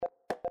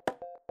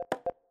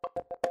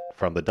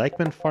From the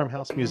Dyckman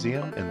Farmhouse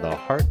Museum in the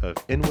heart of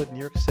Inwood,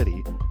 New York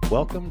City,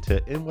 welcome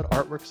to Inwood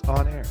Artworks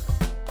On Air.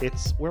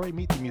 It's where we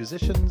meet the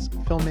musicians,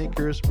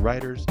 filmmakers,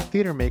 writers,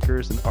 theater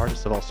makers, and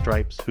artists of all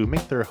stripes who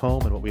make their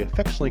home in what we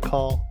affectionately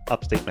call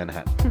upstate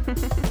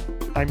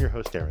Manhattan. I'm your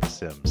host, Aaron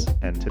Sims,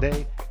 and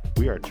today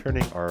we are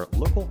turning our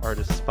local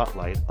artist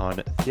spotlight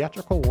on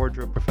theatrical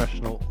wardrobe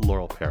professional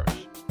Laurel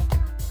Parrish.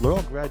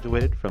 Laurel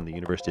graduated from the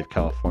University of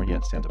California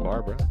at Santa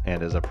Barbara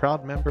and is a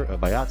proud member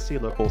of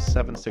IATSE Local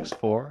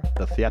 764,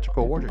 the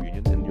Theatrical Wardrobe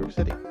Union in New York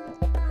City.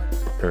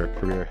 Her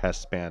career has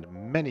spanned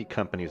many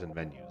companies and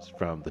venues,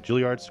 from the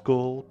Juilliard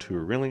School to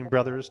Ringling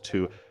Brothers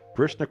to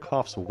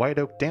Baryshnikov's White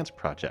Oak Dance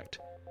Project.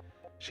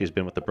 She's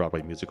been with the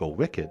Broadway musical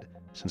Wicked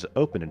since it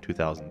opened in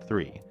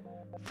 2003,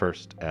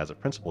 first as a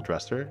principal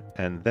dresser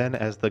and then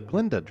as the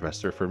Glinda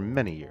dresser for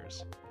many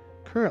years.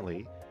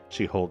 Currently,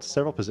 she holds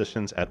several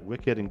positions at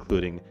Wicked,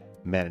 including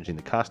managing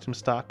the costume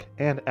stock,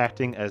 and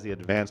acting as the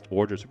advanced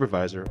wardrobe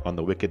supervisor on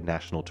the Wicked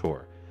National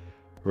Tour.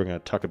 We're going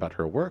to talk about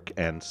her work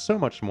and so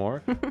much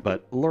more,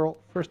 but Laurel,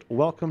 first,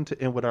 welcome to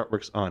Inwood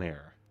Artworks On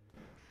Air.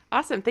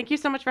 Awesome. Thank you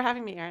so much for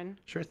having me, Aaron.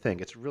 Sure thing.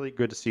 It's really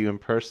good to see you in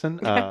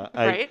person. Right?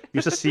 I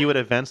used to see you at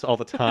events all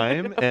the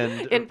time.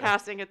 and in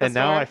passing at the And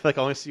store. now I feel like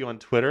I only see you on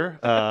Twitter.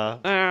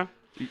 Or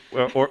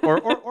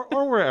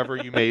wherever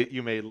you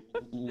may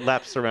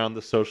lapse around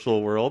the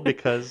social world,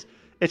 because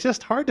it's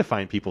just hard to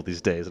find people these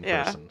days in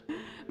person.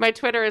 My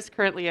Twitter is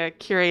currently a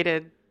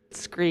curated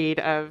screed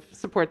of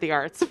support the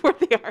arts,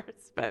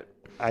 but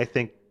I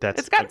think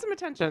it's gotten some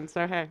attention,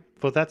 so hey.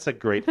 Well, that's a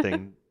great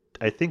thing.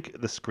 I think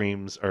the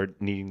screams are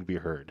needing to be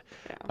heard.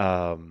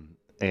 Yeah.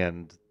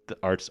 And the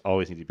arts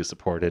always need to be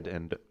supported,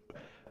 and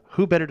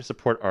who better to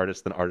support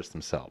artists than artists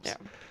themselves?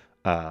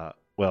 Yeah.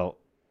 Well,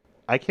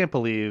 I can't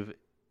believe,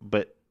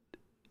 but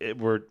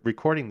we're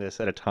recording this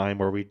at a time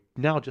where we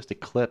now just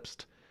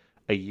eclipsed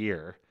a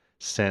year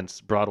since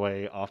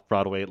Broadway,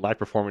 off-Broadway, live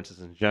performances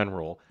in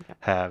general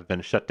have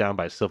been shut down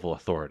by civil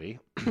authority,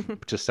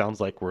 which just sounds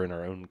like we're in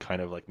our own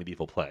kind of like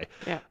medieval play.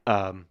 Yeah.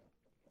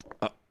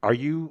 Are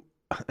you,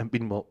 I'm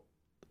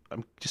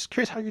just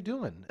curious how you're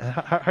doing.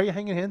 How are you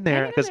hanging in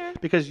there?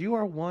 Because you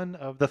are one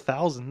of the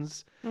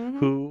thousands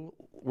who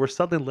were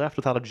suddenly left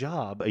without a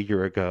job a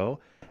year ago.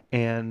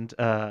 And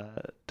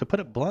to put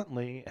it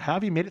bluntly, how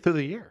have you made it through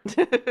the year?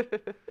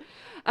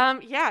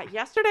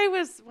 Yesterday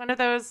was one of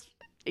those,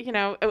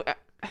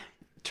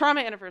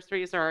 trauma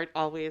anniversaries are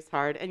always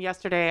hard. And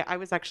yesterday I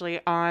was in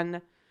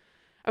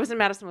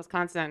Madison,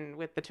 Wisconsin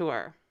with the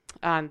tour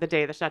on the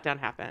day the shutdown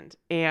happened.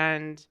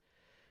 And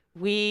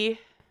we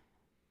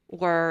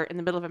were in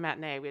the middle of a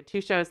matinee. We had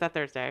two shows that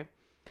Thursday.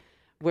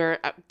 We're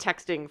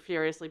texting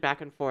furiously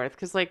back and forth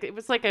because it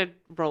was like a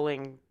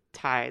rolling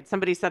tide.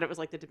 Somebody said it was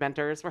like the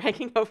Dementors were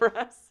hanging over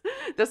us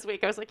this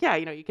week. I was like, yeah,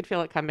 you could feel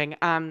it coming.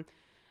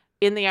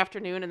 In the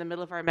afternoon, in the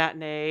middle of our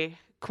matinee,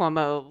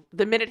 Cuomo,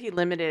 the minute he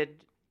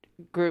limited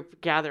group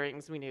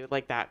gatherings, we knew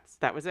that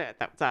was it.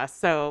 That was us.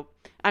 So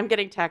I'm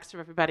getting texts from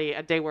everybody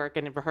at day work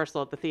and in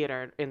rehearsal at the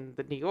theater in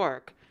New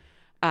York,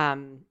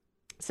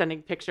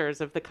 sending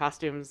pictures of the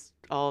costumes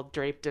all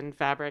draped in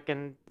fabric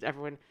and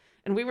everyone.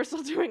 And we were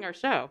still doing our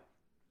show.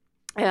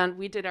 And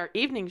we did our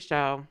evening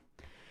show.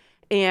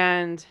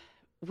 And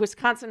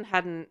Wisconsin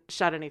hadn't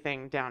shut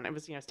anything down. It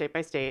was, state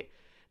by state.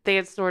 They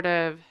had sort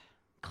of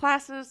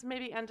classes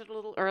maybe ended a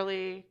little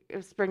early. It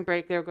was spring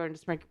break. They were going to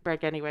spring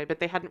break anyway, but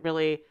they hadn't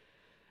really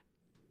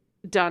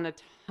done a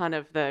ton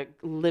of the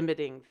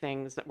limiting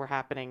things that were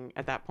happening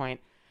at that point.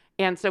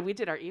 And so we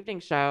did our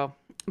evening show,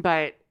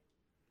 and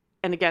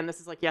again,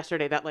 this is like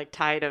yesterday, that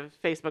tide of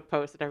Facebook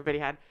posts that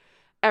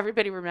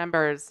everybody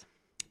remembers.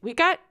 We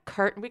got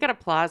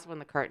applause when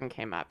the curtain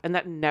came up, and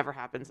that never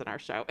happens in our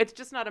show. It's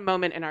just not a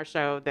moment in our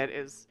show that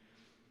is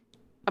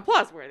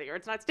applause worthy, or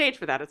it's not staged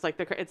for that. It's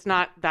it's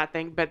not that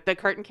thing, but the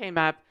curtain came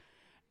up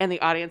and the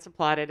audience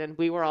applauded and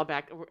we were all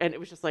back, and it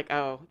was just like,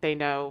 oh, they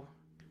know,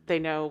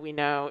 we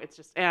know. It's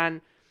just,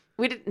 and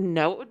we didn't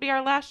know it would be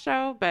our last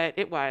show, but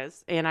it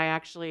was. And I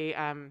actually,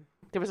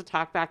 there was a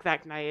talk back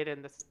that night,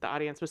 and the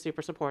audience was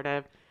super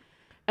supportive.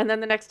 And then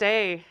the next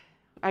day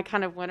I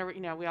kind of went,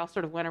 we all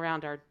sort of went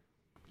around our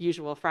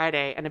usual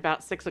Friday, and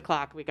about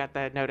 6:00 we got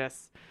the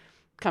notice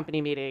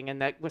company meeting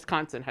and that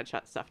Wisconsin had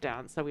shut stuff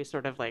down. So we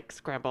sort of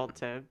scrambled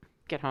to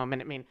get home.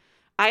 And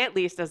I, at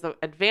least as the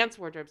advanced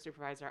wardrobe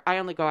supervisor, I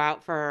only go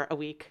out for a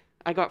week.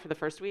 I go out for the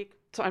first week.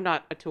 So I'm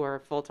not a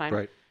tour full time.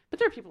 Right. But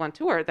there are people on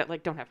tour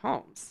that don't have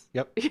homes.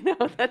 Yep.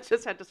 That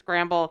just had to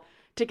scramble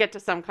to get to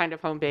some kind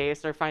of home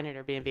base or find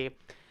an Airbnb.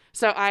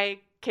 So I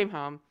came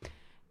home,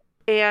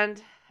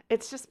 and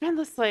it's just been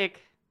this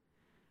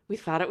we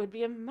thought it would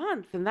be a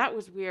month, and that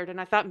was weird. And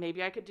I thought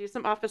maybe I could do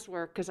some office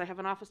work because I have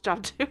an office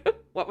job too.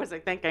 What was I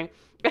thinking?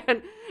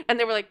 And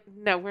they were like,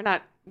 no, we're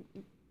not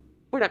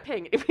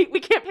paying. We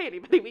can't pay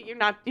anybody. You're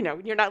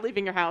not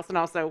leaving your house, and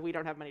also we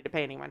don't have money to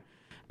pay anyone.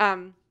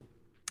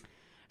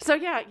 So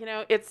yeah,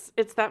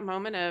 it's that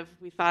moment of,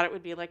 we thought it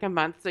would be a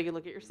month. So you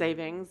look at your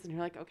savings and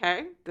you're like,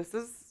 okay, this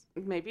is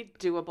maybe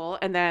doable.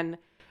 And then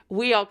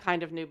we all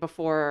kind of knew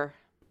before,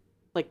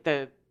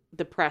 the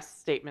the press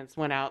statements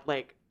went out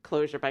like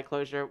closure by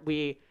closure.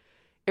 We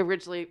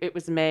originally it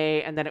was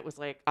May, and then it was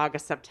like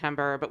August,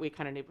 September, but we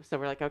kind of knew, so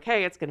we're like,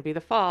 okay, it's going to be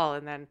the fall.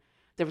 And then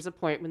there was a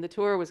point when the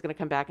tour was going to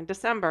come back in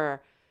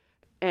December.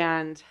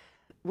 And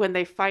when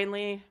they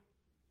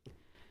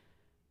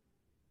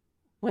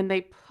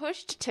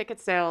pushed ticket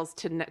sales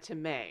to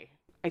May,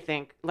 I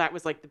think that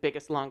was like the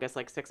biggest, longest,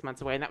 like 6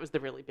 months away. And that was the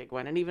really big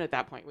one. And even at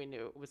that point, we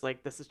knew it was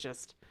like, this is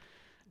just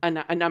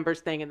a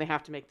numbers thing, and they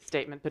have to make the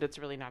statement, but it's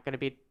really not going to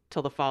be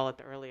till the fall at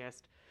the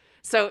earliest.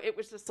 So it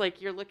was just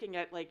like, you're looking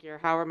at like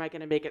how am I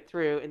going to make it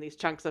through in these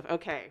chunks of,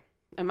 okay,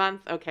 a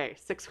month, okay,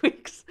 6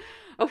 weeks.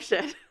 Oh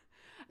shit.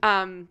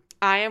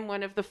 I am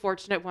one of the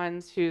fortunate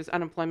ones whose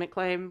unemployment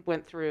claim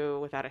went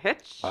through without a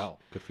hitch. Wow,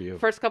 good for you.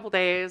 First couple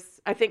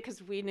days, I think,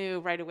 because we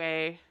knew right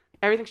away,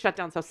 everything shut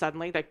down so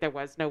suddenly, like there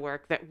was no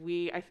work, that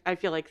I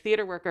feel like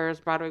theater workers,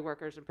 Broadway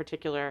workers in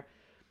particular,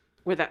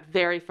 were that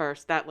very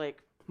first, that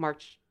like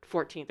March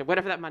 14th or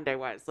whatever that Monday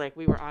was, like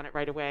we were on it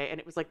right away. And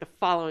it was like the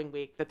following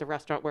week that the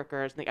restaurant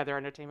workers and the other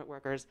entertainment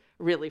workers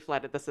really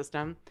flooded the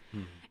system.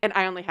 Mm-hmm. And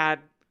I only had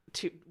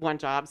one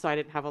job, so I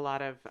didn't have a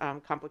lot of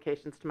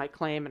complications to my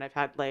claim. And I've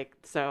had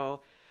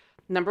so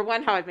number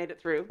one, how I've made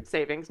it through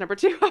savings. Number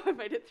two, how I've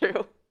made it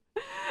through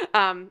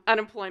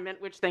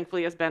unemployment, which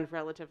thankfully has been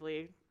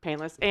relatively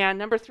painless. And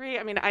number three,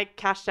 I mean, I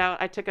cashed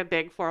out, I took a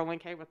big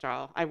 401k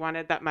withdrawal. I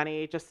wanted that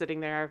money just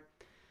sitting there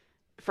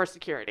for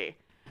security.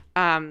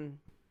 And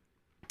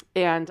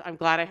I'm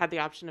glad I had the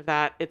option of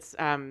that.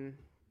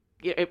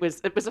 It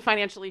was a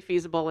financially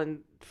feasible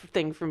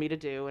thing for me to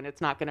do, and it's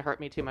not going to hurt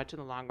me too much in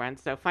the long run.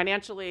 So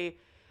financially,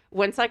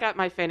 once I got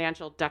my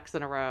financial ducks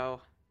in a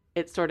row,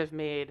 it sort of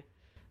made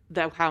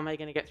how am I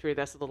going to get through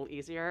this a little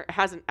easier. It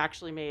hasn't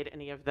actually made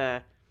any of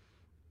the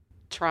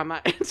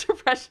trauma and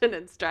depression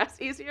and stress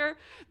easier,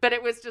 but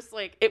it was just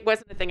like, it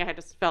wasn't a thing I had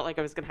just felt like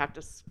I was going to have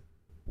to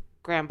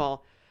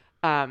scramble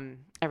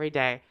every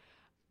day.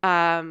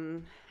 I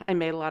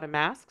made a lot of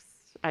masks.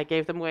 I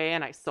gave them away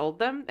and I sold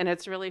them. And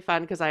it's really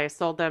fun because I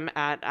sold them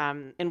at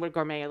Inwood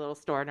Gourmet, a little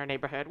store in our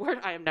neighborhood where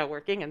I am now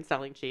working and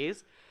selling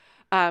cheese.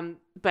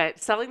 But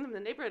selling them in the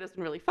neighborhood has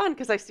been really fun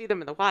because I see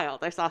them in the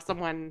wild. I saw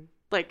someone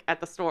like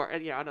at the store,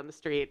 out on the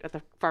street at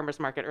the farmer's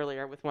market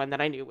earlier with one that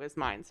I knew was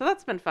mine. So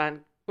that's been fun.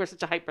 We're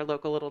such a hyper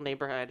local little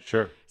neighborhood.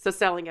 Sure. So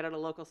selling it at a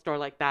local store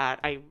like that,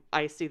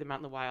 I see them out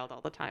in the wild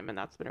all the time. And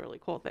that's been a really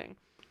cool thing.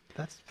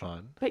 That's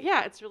fun. But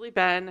yeah, it's really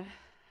been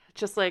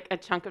just like a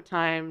chunk of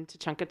time to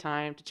chunk of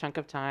time to chunk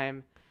of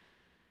time.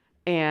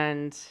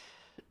 And,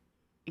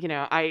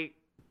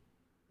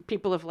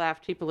 people have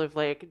left, people have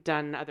like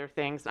done other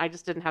things. I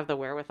just didn't have the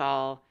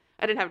wherewithal.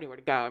 I didn't have anywhere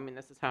to go. I mean,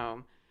 this is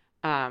home.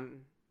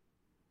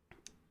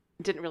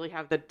 Didn't really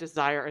have the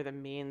desire or the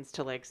means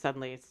to like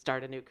suddenly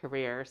start a new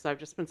career. So I've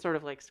just been sort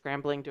of like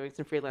scrambling, doing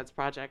some freelance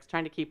projects,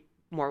 trying to keep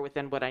more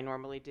within what I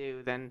normally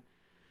do than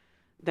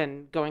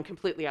going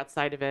completely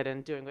outside of it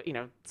and doing,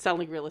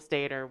 selling real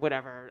estate or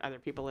whatever other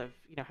people have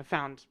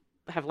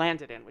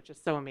landed in, which is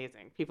so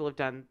amazing. People have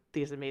done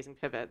these amazing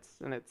pivots,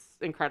 and it's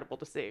incredible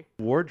to see.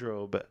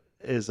 Wardrobe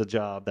is a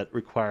job that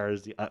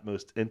requires the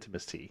utmost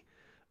intimacy.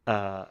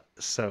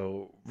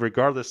 So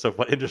regardless of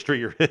what industry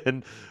you're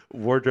in,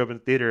 wardrobe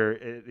and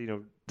theater,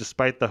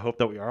 despite the hope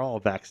that we are all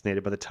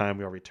vaccinated by the time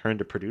we all return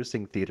to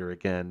producing theater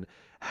again,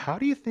 how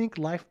do you think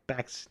life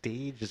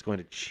backstage is going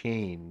to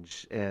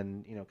change?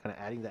 And, kind of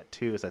adding that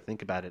too, as I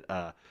think about it,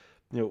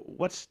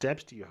 what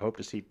steps do you hope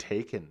to see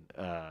taken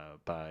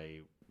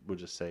by, we'll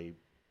just say,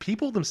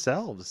 people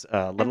themselves,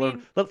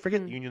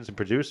 forget unions and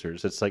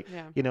producers. It's like,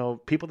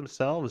 people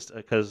themselves,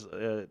 because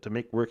to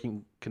make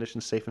working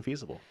conditions safe and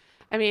feasible.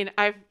 I mean,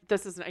 I've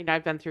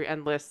been through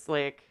endless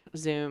like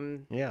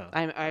Zoom. Yeah.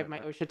 I have my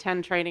OSHA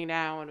 10 training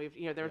now, and we've,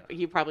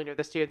 you probably know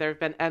this too. There have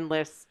been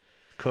endless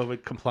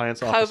COVID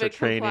compliance officer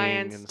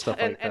training and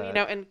stuff like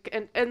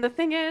that. And the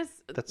thing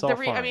is, that's all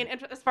fine. I mean,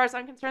 as far as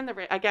I'm concerned,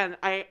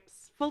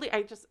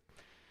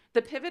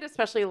 the pivot,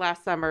 especially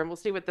last summer, and we'll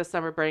see what this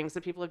summer brings,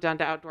 that people have done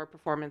to outdoor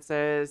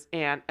performances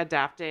and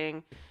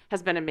adapting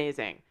has been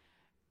amazing.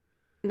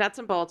 Nuts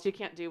and bolts, you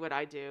can't do what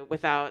I do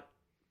without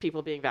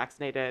people being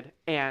vaccinated,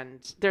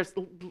 and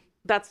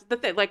that's the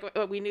thing. Like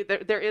we knew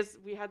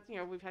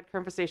we've had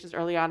conversations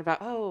early on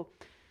about,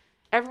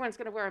 everyone's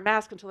going to wear a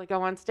mask until they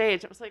go on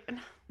stage. I was like,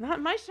 not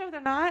in my show,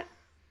 they're not.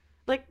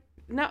 Like,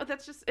 no,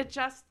 that's just it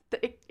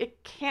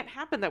can't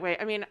happen that way.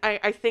 I mean,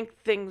 I think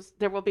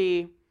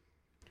the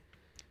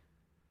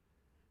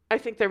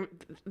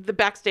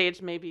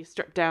backstage may be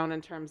stripped down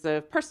in terms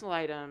of personal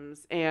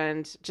items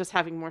and just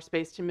having more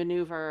space to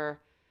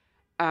maneuver.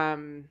 But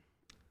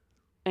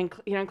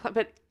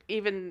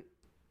even,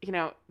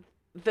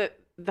 the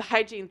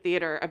hygiene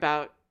theater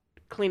about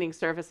cleaning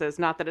surfaces,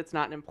 not that it's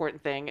not an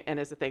important thing and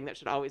is a thing that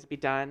should always be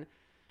done,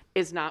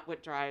 is not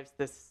what drives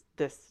this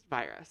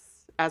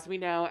virus. As we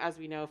know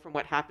from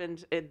what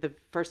happened in the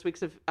first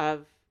weeks of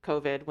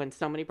COVID, when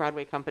so many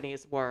Broadway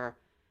companies were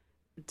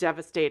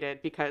devastated,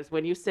 because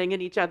when you sing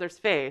in each other's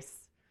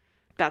face,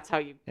 that's how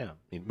you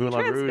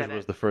Moulin Rouge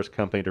was the first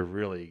company to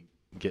really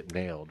get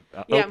nailed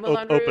Yeah,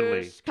 Moulin openly.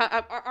 Rouge.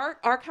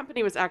 Our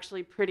company was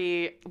actually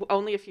pretty.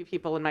 Only a few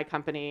people in my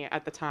company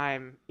at the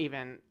time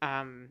even.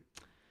 At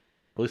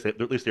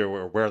least they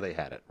were aware they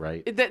had it,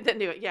 right? That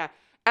knew it. Yeah,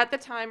 at the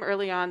time,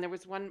 early on, there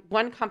was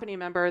one company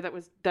member that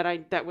was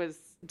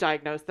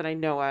diagnosed that I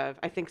know of.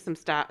 I think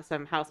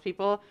some house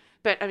people,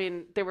 but I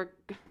mean, there were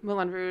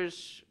Moulin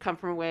Rouge, Come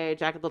From Away,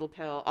 Jagged Little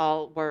Pill.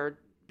 All were,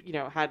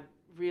 had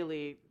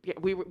really. Yeah,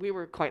 we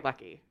were quite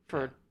lucky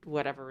for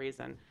whatever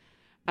reason.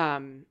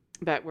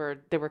 But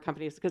there were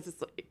companies because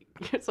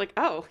it's like,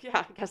 oh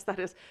yeah, I guess that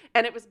is.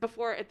 And it was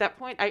before at that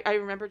point. I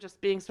remember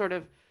just being sort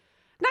of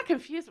not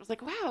confused. I was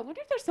like, wow, I wonder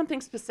if there's something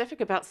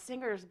specific about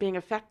singers being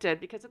affected,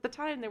 because at the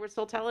time they were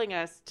still telling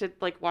us to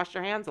like wash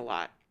your hands a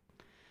lot.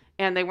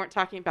 And they weren't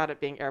talking about it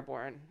being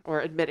airborne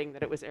or admitting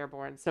that it was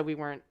airborne. So we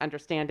weren't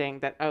understanding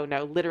that, oh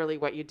no, literally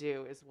what you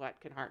do is what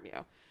can harm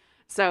you.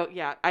 So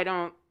yeah, I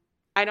don't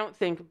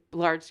think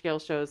large scale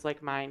shows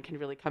like mine can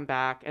really come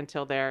back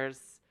until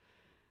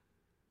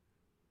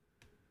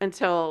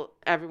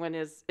everyone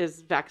is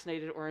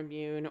vaccinated or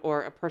immune,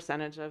 or a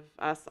percentage of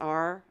us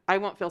are. I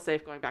won't feel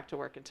safe going back to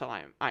work until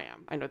I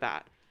am. I know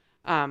that.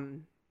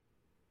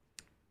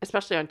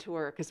 Especially on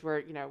tour, because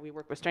we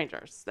work with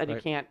strangers that you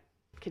can't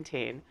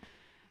contain.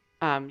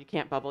 You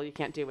can't bubble. You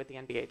can't do what the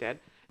NBA did.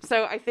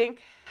 So I think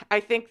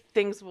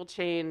things will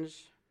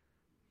change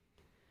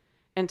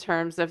in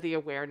terms of the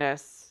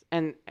awareness,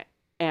 and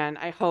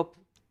I hope,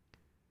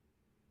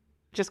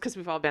 just because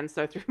we've all been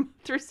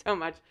through so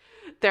much,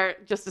 there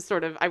just a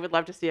sort of, I would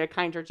love to see a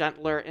kinder,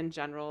 gentler in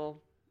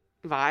general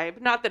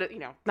vibe. Not that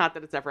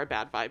it's ever a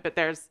bad vibe, but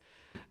there's,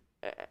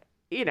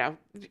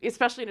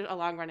 especially in a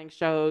long running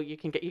show, you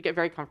get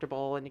very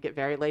comfortable and you get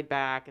very laid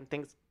back and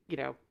things,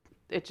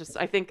 it just,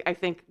 I think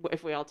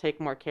if we all take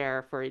more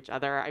care for each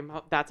other,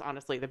 that's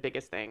honestly the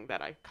biggest thing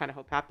that I kind of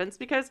hope happens,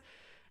 because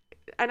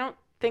I don't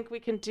think we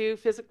can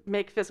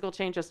make physical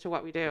changes to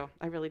what we do.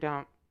 I really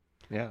don't.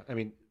 Yeah. I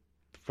mean,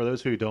 for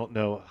those who don't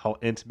know how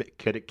intimate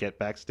could it get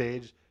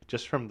backstage,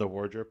 just from the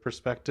wardrobe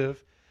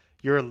perspective,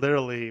 you're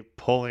literally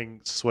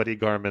pulling sweaty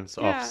garments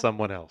off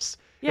someone else.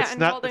 Yeah, it's and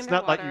not. holding It's their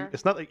not like water.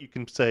 it's not like you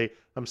can say,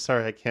 "I'm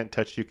sorry, I can't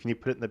touch you. Can you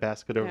put it in the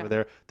basket over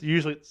there?"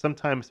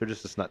 Sometimes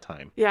there's just not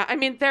time. Yeah, I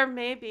mean, there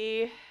may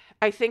be.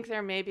 I think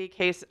there may be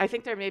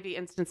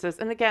instances,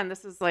 and again,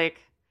 this is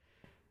like,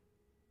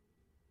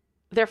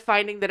 they're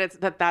finding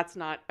that that's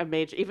not a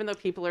major, even though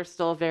people are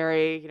still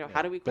very,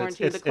 how do we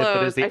quarantine the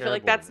clothes? I feel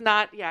like that's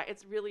not,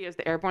 it's really is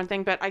the airborne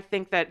thing. But I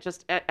think that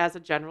just as a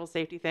general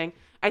safety thing,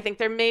 I think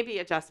there may be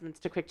adjustments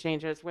to quick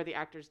changes where the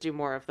actors do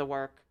more of the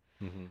work,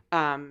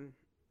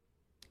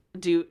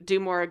 do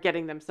more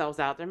getting themselves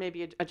out. There may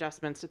be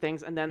adjustments to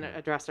things, and then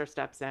a dresser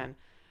steps in.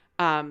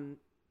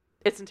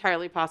 It's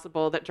entirely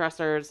possible that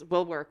dressers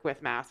will work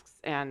with masks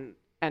and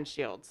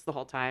shields the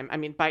whole time. I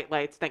mean, bite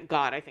lights, thank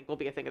God, I think will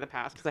be a thing of the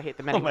past, because I hate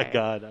them anyway. Oh my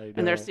God, I know.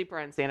 And they're super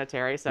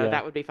unsanitary, so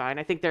that would be fine.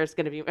 I think there's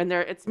going to be, and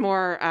it's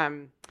more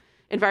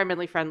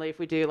environmentally friendly if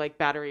we do like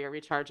battery or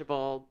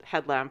rechargeable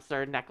headlamps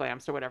or neck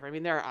lamps or whatever. I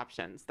mean, there are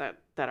options that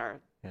are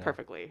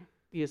perfectly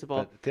usable.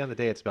 But at the end of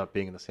the day, it's about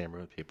being in the same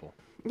room with people.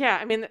 Yeah,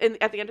 I mean,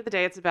 at the end of the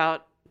day, it's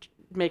about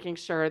making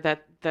sure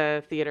that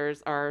the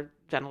theaters are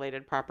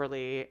ventilated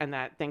properly and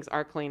that things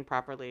are cleaned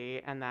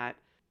properly, and that,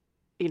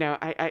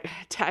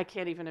 I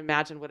can't even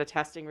imagine what a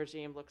testing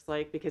regime looks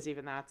like, because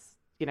even that's,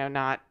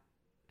 not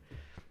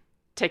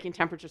taking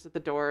temperatures at the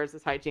doors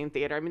is hygiene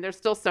theater. I mean, there's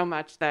still so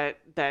much that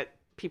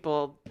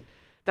people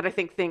that I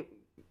think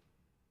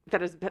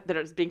that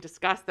is being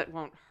discussed that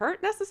won't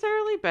hurt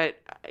necessarily, but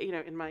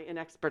in my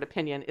inexpert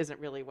opinion, isn't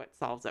really what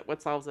solves it.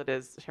 What solves it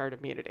is herd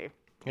immunity.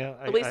 Yeah,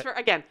 at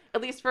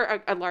least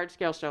for a large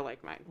scale show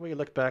like mine. When you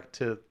look back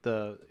to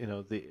the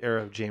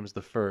era of James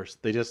I,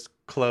 they just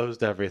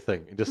closed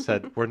everything and just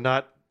said,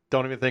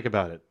 don't even think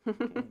about it.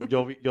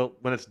 You'll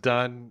when it's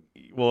done,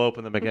 we'll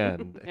open them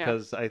again.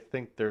 Because I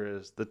think there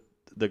is the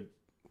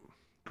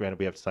granted,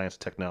 we have science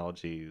and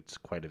technology. It's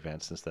quite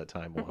advanced since that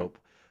time, we'll hope.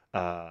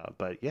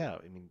 But yeah,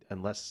 I mean,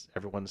 unless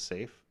everyone's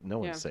safe, no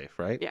one's safe,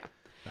 right? Yeah.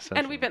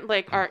 And we've been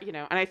like,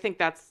 and I think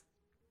that's,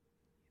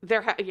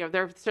 there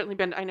have certainly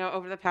been, I know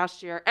over the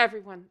past year,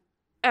 everyone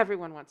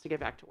wants to get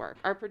back to work.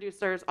 Our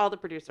producers, all the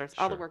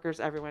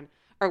workers, everyone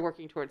are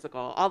working towards the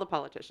goal. All the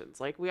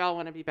politicians, like, we all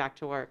want to be back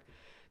to work.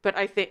 But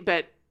I think,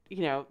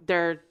 no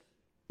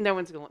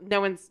one's going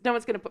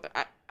to put,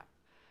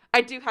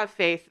 I do have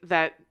faith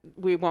that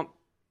we won't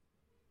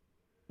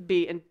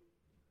be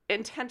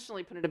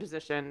intentionally put in a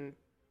position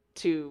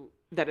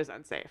that is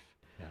unsafe.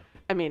 Yeah.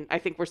 I mean, I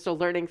think we're still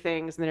learning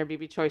things, and there may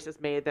be choices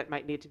made that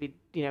might need to be,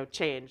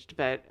 changed.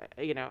 But,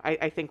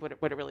 I think what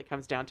it really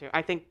comes down to,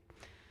 I think,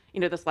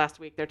 this last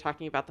week they're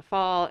talking about the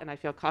fall, and I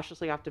feel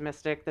cautiously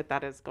optimistic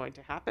that is going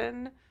to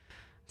happen.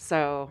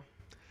 So.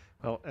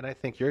 Well, and I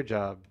think your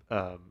job,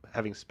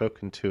 having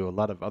spoken to a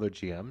lot of other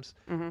GMs,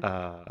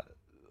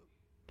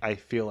 I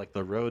feel like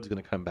the road's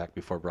going to come back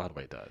before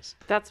Broadway does.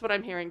 That's what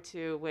I'm hearing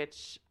too,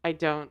 which I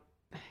don't.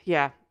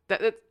 Yeah,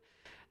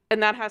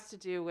 and that has to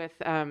do with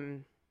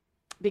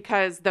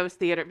because those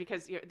theater,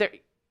 because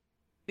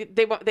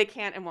they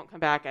can't and won't come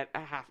back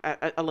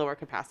at a lower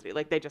capacity.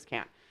 Like they just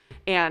can't.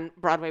 And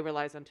Broadway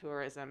relies on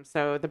tourism.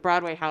 So the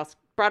Broadway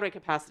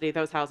capacity,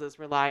 those houses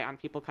rely on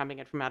people coming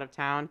in from out of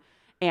town.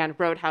 And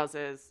road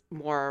houses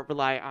more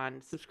rely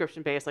on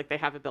subscription based, like they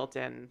have a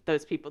built-in.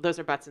 Those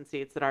are butts and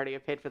seats that already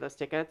have paid for those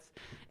tickets.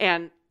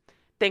 And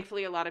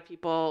thankfully, a lot of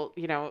people,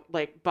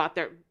 like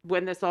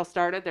when this all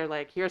started, they're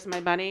like, here's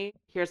my money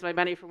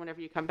for whenever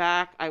you come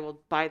back. I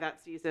will buy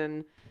that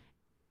season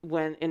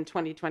when in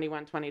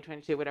 2021,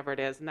 2022, whatever it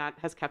is. And that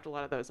has kept a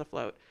lot of those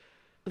afloat.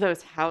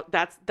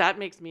 That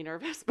makes me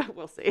nervous, but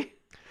we'll see.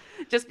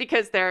 Just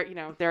because they're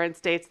in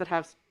states that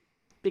have,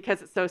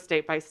 because it's so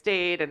state by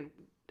state, and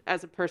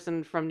as a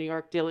person from New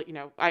York,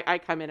 I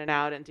come in and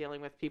out and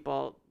dealing with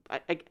people,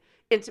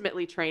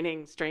 intimately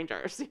training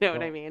strangers,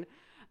 what I mean?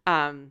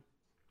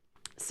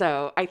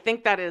 So I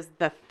think that is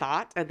the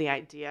thought and the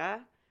idea.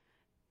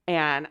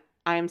 And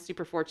I'm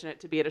super fortunate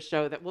to be at a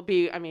show that will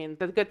be,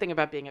 the good thing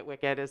about being at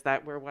Wicked is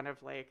that we're one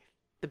of like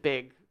the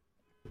big,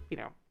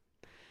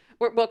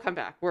 we'll come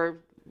back.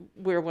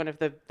 We're one of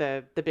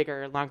the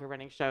bigger, longer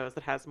running shows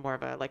that has more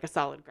of a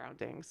solid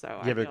grounding. So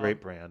you have a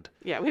great brand.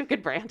 Yeah, we have a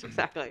good brand,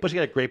 exactly. But you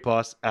got a great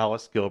boss,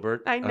 Alice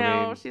Gilbert. I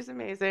know, she's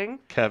amazing.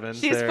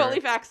 She's there. fully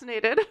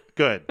vaccinated.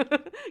 Good.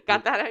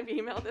 Got that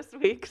email this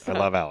week. So. I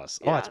love Alice.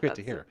 Oh, that's great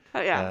to hear.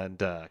 Yeah.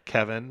 And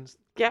Kevin.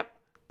 Yep.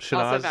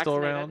 Shanaz's still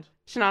around?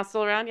 Shanaz's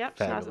still around, yep.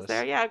 Fabulous. Shanaz is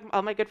there. Yeah,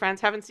 all my good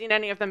friends. Haven't seen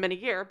any of them in a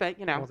year, but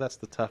Well, that's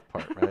the tough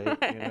part, right?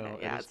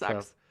 Yeah, it sucks.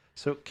 Tough.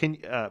 So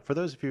for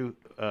those of you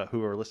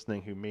who are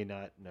listening who may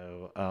not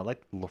know, I'd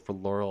like for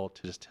Laurel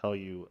to just tell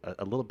you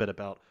a little bit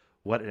about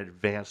what an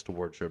advanced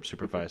wardrobe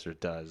supervisor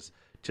does.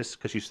 Just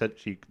because you said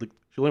she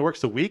only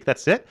works a week,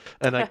 that's it?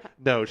 And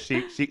no,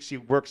 she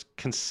works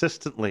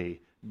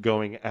consistently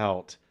going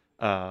out.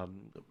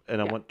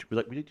 And I want to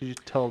could you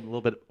tell a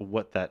little bit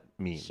what that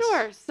means?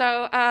 Sure.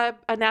 So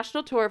a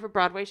national tour of a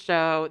Broadway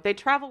show. They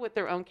travel with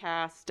their own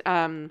cast.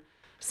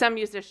 Some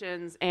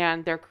musicians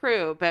and their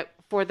crew, but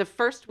for the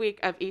first week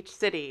of each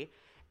city,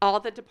 all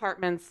the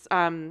departments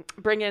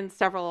bring in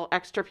several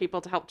extra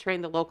people to help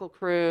train the local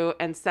crew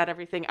and set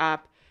everything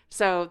up.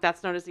 So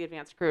that's known as the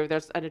advanced crew.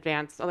 There's an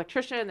advanced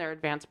electrician, there are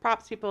advanced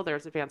props people,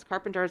 there's advanced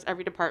carpenters.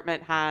 Every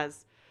department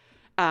has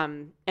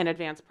an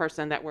advanced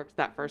person that works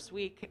that first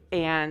week.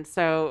 And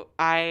so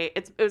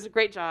it was a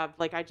great job.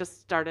 Like I just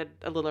started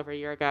a little over a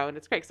year ago, and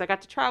it's great because I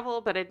got to travel,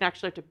 but I didn't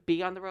actually have to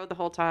be on the road the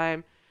whole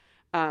time.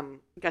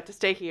 Got to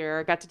stay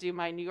here, got to do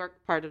my New York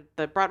part of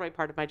the Broadway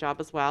part of my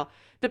job as well.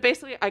 But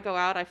basically I go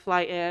out, I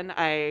fly in,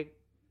 I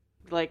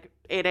 8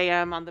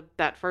 a.m. on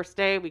that first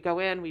day, we go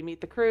in, we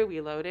meet the crew, we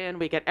load in,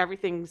 we get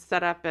everything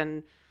set up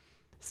and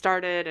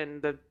started,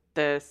 and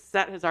the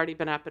set has already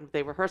been up, and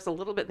they rehearse a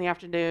little bit in the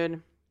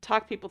afternoon,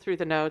 talk people through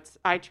the notes.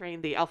 I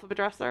train the alphabet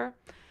dresser,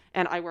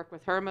 and I work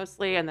with her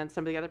mostly, and then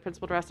some of the other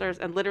principal dressers,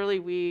 and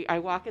literally I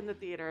walk in the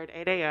theater at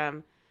 8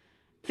 a.m.,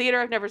 theater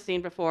I've never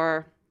seen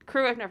before,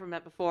 crew I've never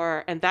met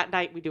before, and that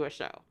night we do a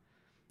show,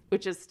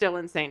 which is still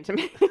insane to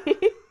me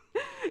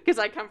because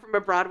I come from a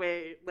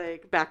Broadway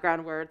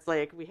background where it's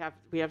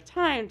we have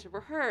time to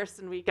rehearse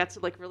and we get to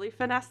really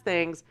finesse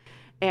things,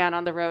 and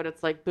on the road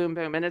it's boom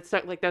boom, and it's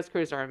so, those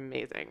crews are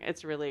amazing.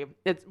 It's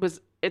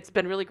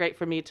been really great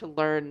for me to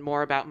learn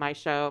more about my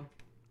show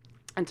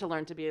and to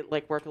learn to be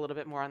work a little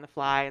bit more on the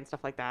fly and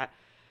stuff like that.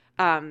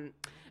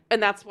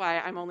 And that's why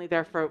I'm only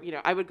there for,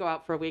 I would go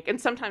out for a week. And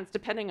sometimes,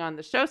 depending on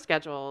the show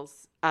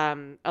schedules,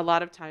 a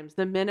lot of times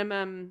the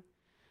minimum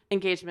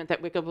engagement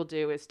that Wicked will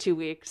do is 2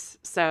 weeks.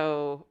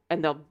 So,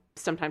 and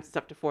sometimes it's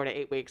up to 4 to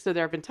 8 weeks. So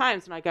there have been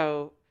times when I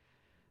go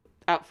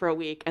out for a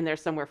week and they're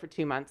somewhere for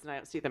 2 months and I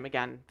don't see them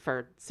again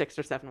for 6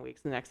 or 7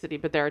 weeks in the next city.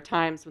 But there are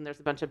times when there's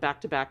a bunch of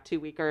back-to-back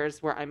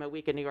 2-weekers where I'm a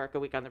week in New York, a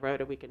week on the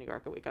road, a week in New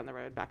York, a week on the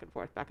road, back and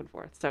forth, back and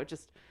forth. So it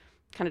just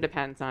kind of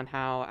depends on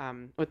how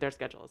what their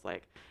schedule is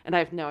like, and I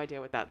have no idea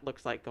what that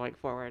looks like going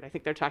forward. I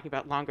think they're talking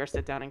about longer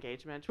sit-down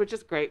engagement, which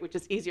is great, which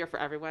is easier for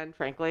everyone,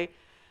 frankly,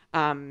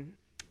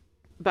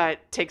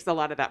 but takes a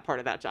lot of that part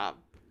of that job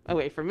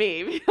away from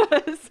me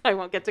because I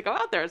won't get to go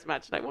out there as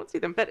much and I won't see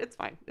them. But it's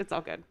fine, it's all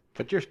good.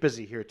 But you're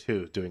busy here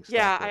too, doing stuff.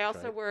 Yeah, I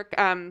also work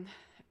in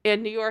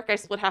New York. I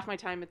split half my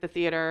time at the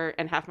theater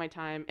and half my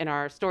time in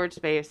our storage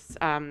space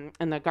in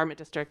the garment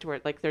district. We're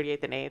at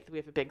 38th and 8th. We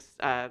have a big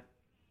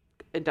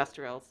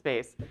industrial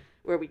space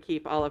where we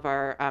keep all of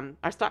our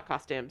stock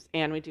costumes,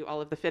 and we do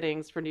all of the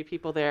fittings for new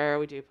people there.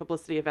 We do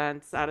publicity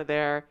events out of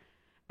there,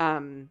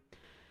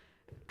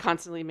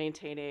 constantly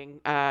maintaining,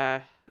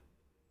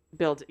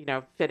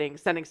 fitting,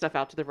 sending stuff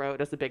out to the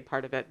road is a big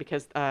part of it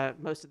because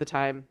most of the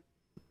time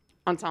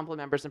ensemble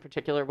members in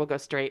particular will go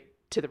straight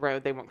to the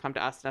road. They won't come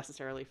to us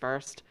necessarily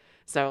first.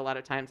 So a lot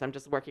of times I'm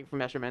just working for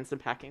measurements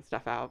and packing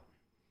stuff out.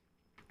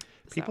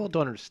 People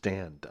don't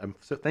understand.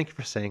 So thank you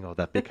for saying all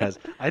that, because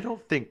I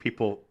don't think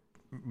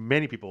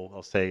many people,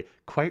 I'll say,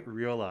 quite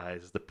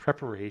realize the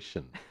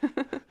preparation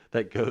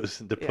that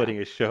goes into putting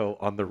a show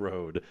on the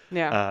road.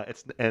 Yeah.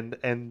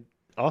 And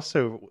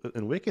also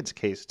in Wicked's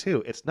case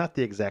too, it's not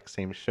the exact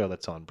same show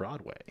that's on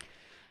Broadway.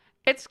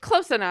 It's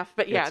close enough,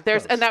 but yeah, It's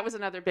there's, close. and that was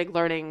another big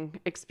learning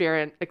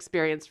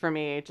experience for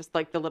me, just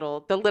like the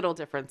little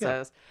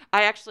differences.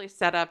 I actually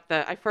set up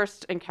I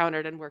first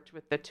encountered and worked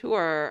with the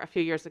tour a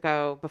few years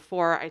ago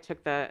before I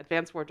took the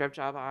advanced wardrobe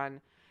job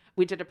on.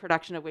 We did a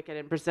production of Wicked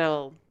in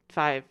Brazil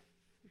 5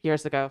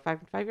 years ago,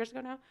 5 years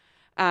ago now.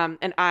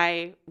 And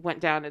I went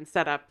down and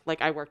set up,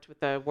 like I worked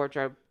with the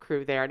wardrobe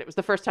crew there, and it was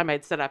the first time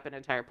I'd set up an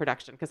entire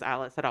production because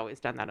Alice had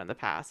always done that in the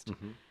past.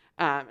 Mm-hmm.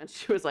 And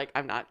she was like,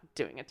 "I'm not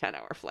doing a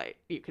 10-hour flight.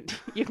 You can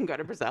you can go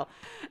to Brazil."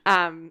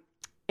 Um,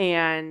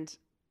 and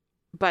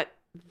but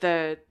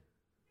the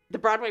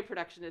Broadway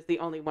production is the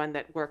only one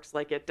that works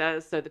like it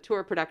does. So the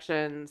tour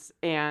productions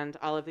and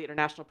all of the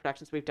international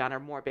productions we've done are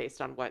more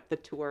based on what the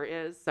tour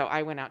is. So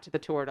I went out to the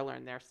tour to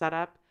learn their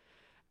setup,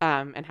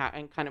 and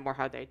kind of more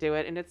how they do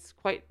it. And it's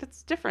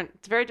different.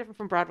 It's very different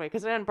from Broadway,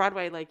 because on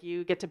Broadway, like,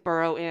 you get to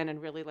burrow in and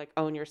really like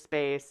own your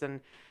space and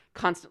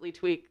constantly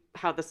tweak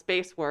how the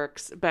space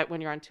works. But when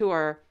you're on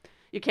tour,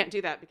 you can't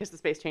do that because the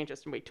space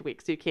changes from week to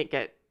week. So you can't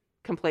get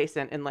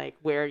complacent in like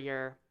where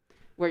your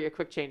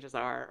quick changes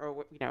are,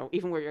 or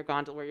even where your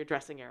gondola, where your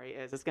dressing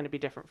area is going to be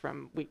different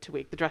from week to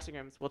week. The dressing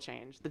rooms will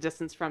change. The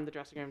distance from the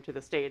dressing room to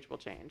the stage will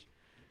change.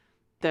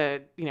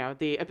 The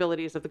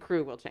abilities of the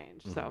crew will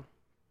change. Mm-hmm. So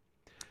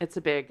it's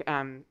a big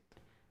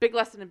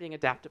lesson in being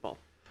adaptable.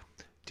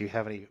 Do you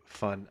have any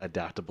fun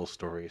adaptable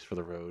stories for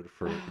the road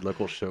for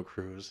local show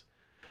crews?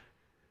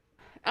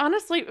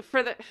 Honestly,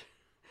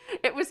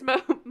 it was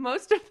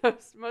most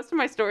of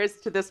my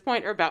stories to this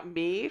point are about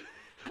me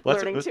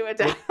learning to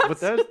adapt. But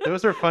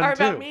those are fun are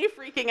too. About me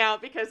freaking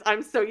out because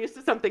I'm so used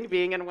to something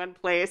being in one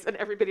place and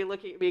everybody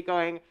looking at me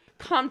going,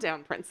 "Calm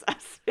down,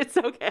 princess. It's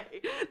okay."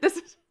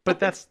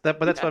 But that's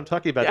what I'm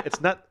talking about.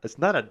 Yeah. It's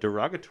not a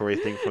derogatory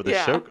thing for the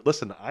show.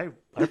 Listen, I'm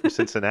from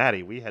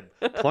Cincinnati. We had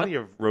plenty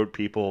of road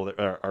people.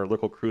 Our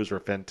local crews were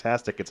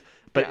fantastic. It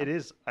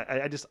is.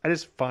 I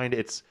just find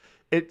it's.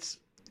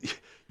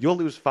 You'll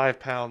lose 5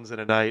 pounds in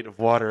a night of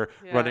water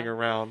running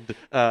around.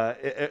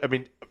 I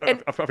mean,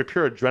 of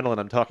pure adrenaline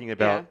I'm talking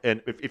about. Yeah.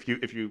 And if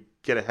you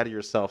get ahead of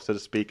yourself, so to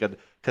speak, and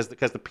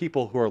because the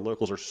people who are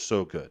locals are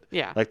so good.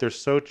 Yeah. Like, they're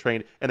so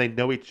trained and they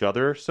know each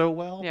other so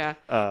well. Yeah.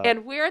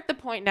 And we're at the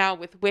point now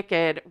with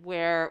Wicked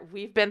where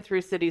we've been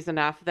through cities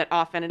enough that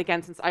often, and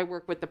again, since I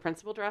work with the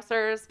principal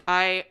dressers,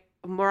 I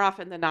more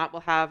often than not will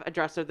have a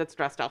dresser that's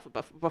dressed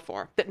Alpha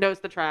before, that knows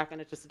the track,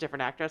 and it's just a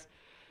different actress.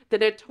 The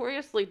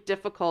notoriously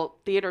difficult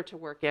theater to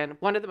work in,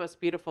 one of the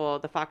most beautiful,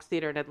 the Fox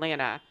Theater in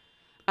Atlanta,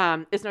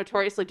 is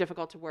notoriously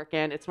difficult to work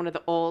in. It's one of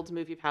the old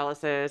movie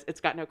palaces.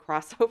 It's got no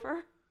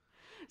crossover.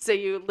 So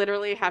you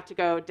literally have to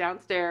go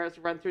downstairs,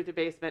 run through the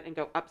basement, and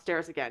go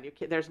upstairs again.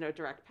 There's no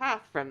direct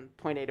path from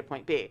point A to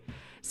point B.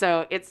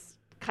 So it's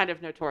kind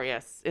of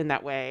notorious in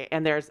that way.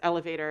 And there's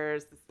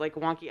elevators, this like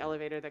wonky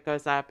elevator that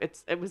goes up.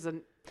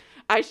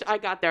 I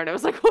got there and I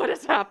was like, "What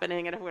is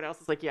happening?" And everyone else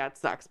was like, "Yeah, it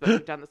sucks, but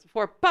we've done this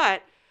before."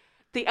 But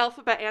the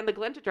Elphaba and the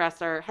Glinda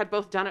dresser had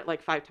both done it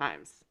like 5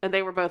 times, and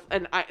they were both,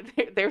 and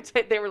they were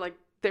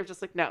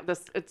just like, "No,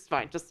 it's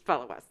fine. Just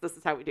follow us. This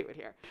is how we do it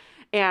here."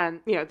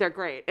 And they're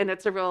great, and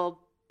it's a real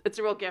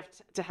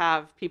gift to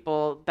have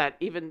people that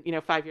even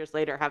 5 years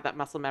later have that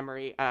muscle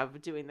memory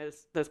of doing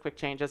those quick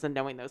changes and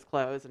knowing those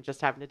clothes and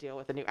just having to deal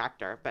with a new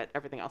actor, but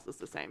everything else is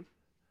the same.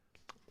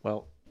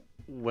 Well,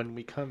 when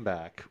we come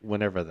back,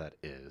 whenever that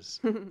is,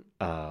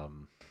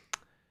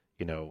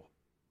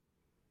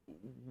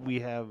 we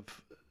have.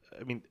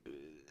 I mean,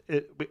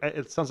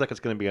 it sounds like it's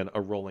going to be on a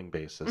rolling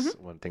basis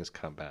when things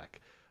come back.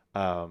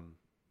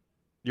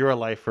 You're a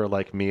lifer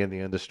like me in the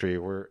industry.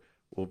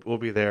 We'll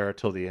be there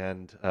till the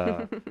end.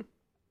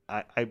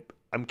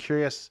 I'm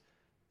curious.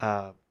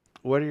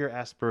 What are your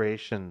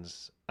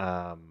aspirations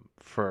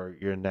for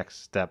your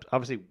next steps?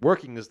 Obviously,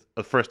 working is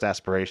the first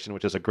aspiration,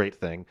 which is a great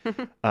thing.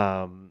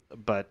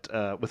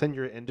 But within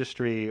your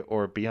industry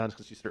or beyond,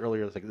 because you said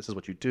earlier, it's like this is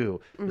what you do,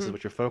 this is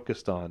what you're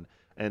focused on,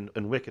 and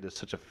Wicked is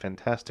such a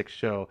fantastic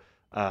show.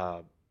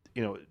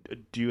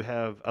 Do you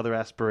have other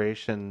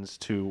aspirations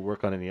to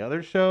work on any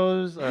other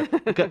shows?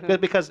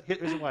 Because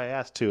here's why I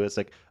asked too. It's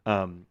like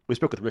we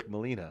spoke with Rick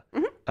Molina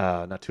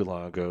not too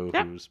long ago,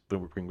 who's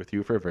been working with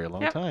you for a very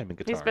long time in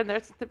guitar. He's been there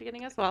since the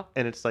beginning as well.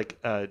 And it's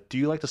like, do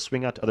you like to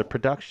swing out to other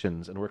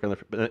productions and work on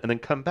and then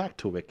come back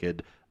to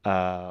Wicked?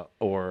 I'm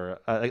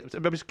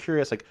just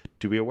curious, like,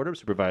 do we wardrobe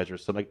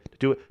supervisors? So, like,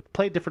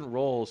 play different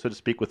roles, so to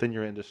speak, within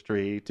your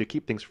industry to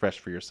keep things fresh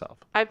for yourself?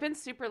 I've been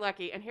super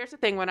lucky. And here's the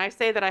thing. When I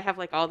say that I have,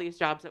 like, all these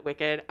jobs at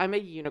Wicked, I'm a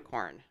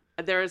unicorn.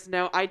 There's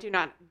no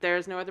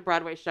other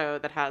Broadway show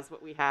that has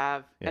what we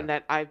have and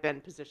that I've been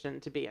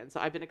positioned to be in.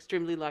 So I've been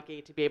extremely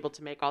lucky to be able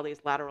to make all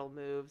these lateral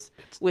moves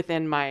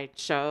within my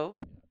show.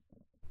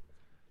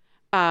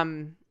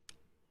 And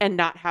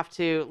not have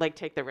to, like,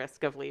 take the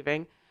risk of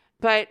leaving.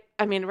 But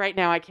I mean, right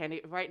now I can't.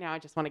 Right now I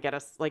just want to get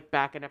us like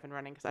back and up and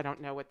running because I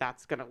don't know what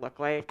that's going to look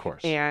like. Of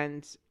course.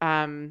 And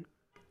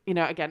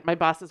again, my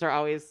bosses are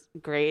always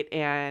great,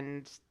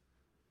 and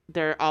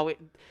they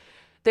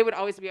would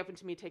always be open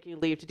to me taking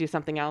leave to do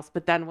something else.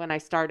 But then when I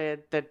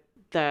started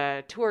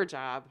the tour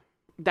job,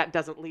 that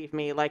doesn't leave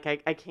me. Like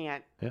I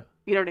can't, Yeah.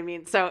 you know what I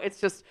mean? So it's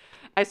just,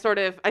 I sort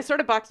of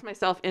boxed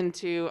myself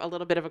into a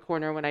little bit of a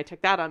corner when I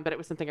took that on, but it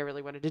was something I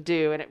really wanted to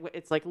do. And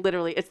it's like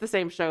literally, it's the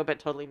same show, but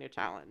totally new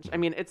challenge. I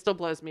mean, it still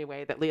blows me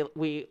away that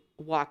we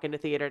walk into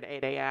theater at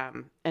 8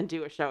 a.m. and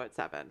do a show at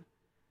 7.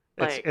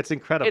 Like, It's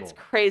incredible. it's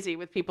crazy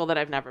with people that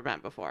I've never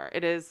met before.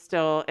 It is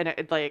still, and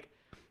it like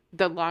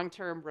the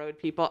long-term road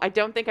people. I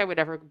don't think I would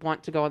ever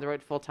want to go on the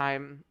road full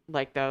time,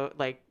 like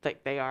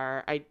they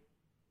are. I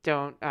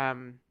don't,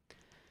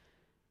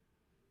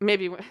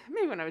 maybe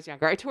when I was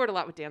younger, I toured a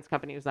lot with dance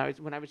companies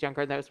when I was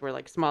younger, and those were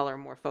like smaller,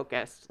 more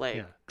focused. Like,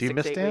 Yeah. Do you 6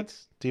 miss to 8 dance?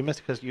 weeks. Do you miss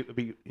because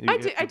I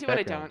do. I do and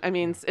I don't. I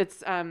mean,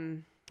 it's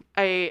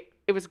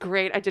it was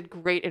great. I did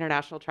great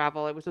international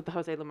travel. I was with the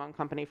Jose Limon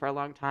Company for a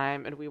long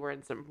time, and we were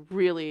in some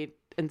really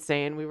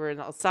insane. We were in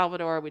El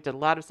Salvador. We did a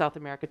lot of South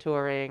America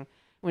touring.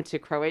 Went to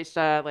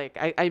Croatia. Like,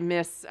 I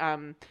miss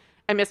kind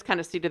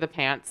of seat of the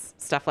pants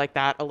stuff like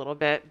that a little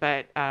bit,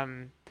 but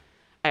I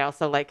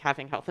also like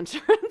having health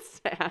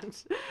insurance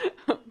and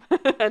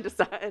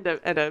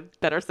and a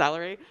better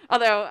salary.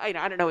 Although I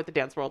don't know what the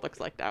dance world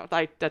looks like now.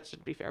 That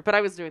should be fair. But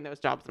I was doing those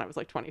jobs when I was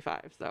like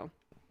 25. So.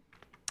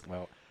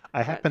 Well,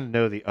 I happen to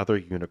know the other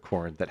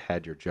unicorn that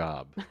had your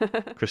job,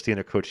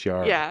 Christina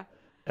Cocchiara. Yeah.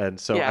 And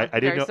so Yeah, I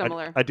do very know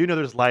similar. I do know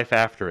there's life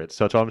after it.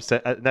 So that's all I'm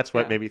saying. And that's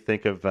what Yeah. made me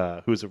think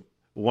of who's a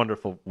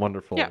wonderful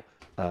Yeah.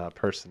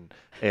 person.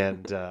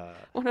 And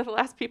One of the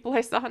last people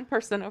I saw in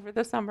person over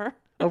the summer.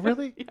 oh,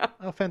 really? Yeah.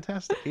 Oh,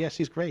 fantastic. Yeah,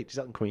 she's great. She's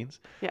out in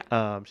Queens.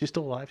 Yeah. She's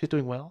still alive. She's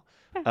doing well.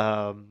 But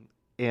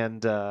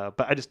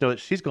I just know that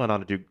she's gone on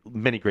to do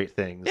many great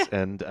things. Yeah.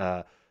 And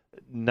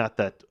not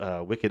that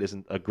Wicked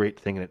isn't a great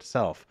thing in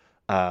itself.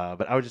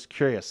 But I was just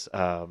curious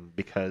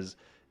because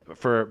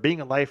for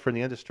being a lifer in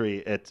the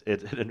industry,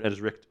 and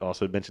as Rick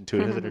also mentioned too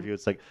in his interview,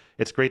 it's like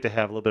it's great to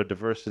have a little bit of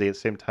diversity at the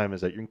same time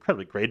as that you're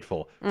incredibly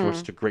grateful for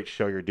such a great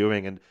show you're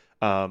doing,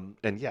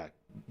 and yeah,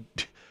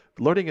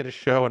 loading in a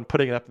show and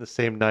putting it up in the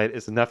same night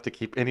is enough to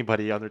keep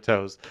anybody on their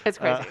toes. It's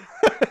crazy.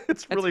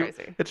 It's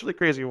really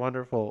crazy,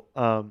 wonderful.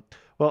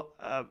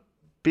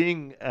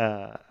 Being,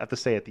 I have to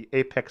say, at the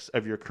apex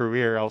of your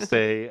career, I'll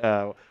say,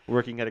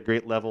 working at a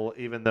great level,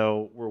 even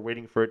though we're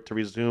waiting for it to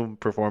resume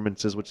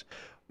performances, which,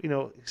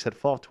 you said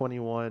fall of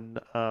 21,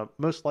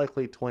 most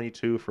likely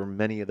 22 for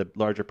many of the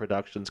larger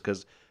productions,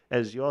 because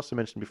as you also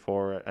mentioned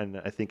before, and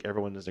I think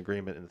everyone is in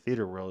agreement in the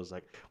theater world, is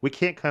like, we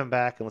can't come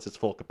back unless it's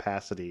full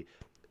capacity.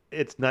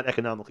 It's not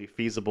economically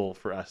feasible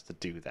for us to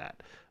do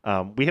that.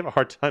 We have a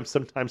hard time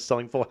sometimes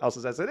selling full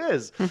houses as it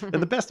is in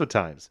the best of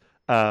times.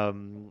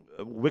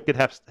 Wicked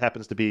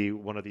happens to be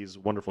one of these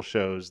wonderful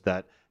shows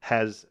that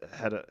has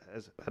had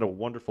a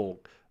wonderful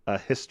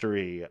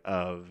history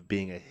of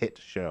being a hit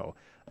show.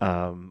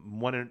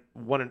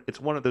 It's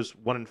one of those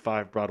 1 in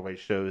 5 Broadway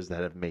shows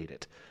that have made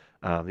it.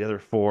 The other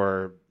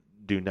 4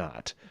 do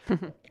not.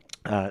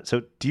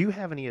 So do you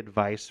have any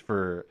advice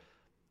for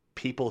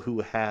people who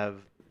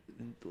have,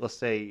 let's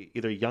say,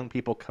 either young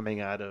people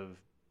coming out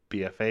of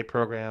BFA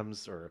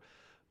programs or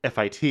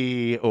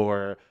FIT,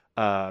 or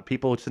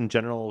people just in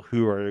general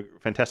who are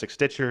fantastic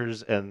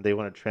stitchers and they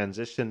want to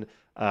transition?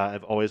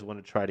 I've always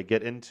wanted to try to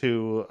get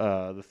into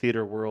the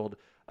theater world,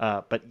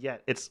 but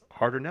yet it's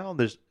harder now.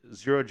 There's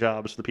 0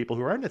 jobs for the people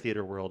who are in the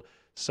theater world.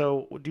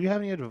 So do you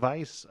have any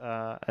advice?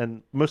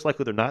 And most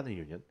likely they're not in the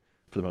union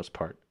for the most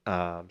part.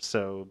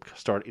 So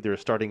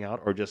starting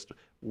out or just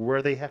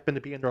where they happen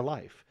to be in their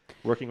life,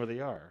 working where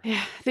they are.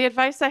 Yeah. The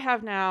advice I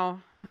have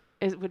now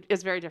is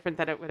very different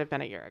than it would have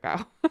been a year ago.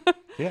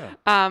 Yeah.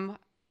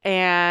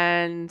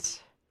 And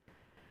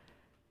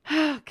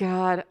oh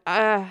God,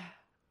 I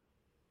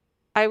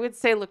would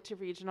say look to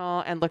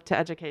regional and look to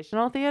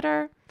educational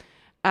theater.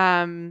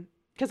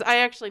 Because I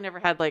actually never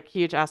had like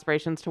huge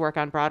aspirations to work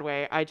on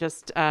Broadway. I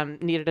just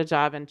needed a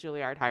job and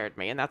Juilliard hired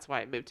me, and that's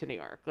why I moved to New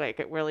York. Like,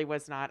 it really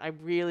was not. I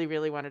really,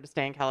 really wanted to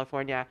stay in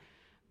California,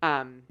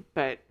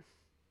 but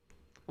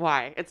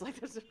why? It's like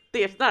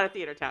it's not a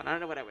theater town. I don't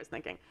know what I was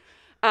thinking.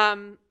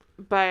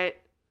 But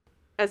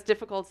as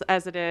difficult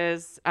as it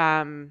is,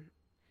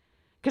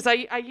 because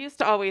I used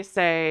to always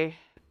say,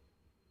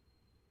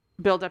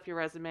 build up your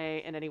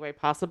resume in any way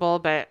possible,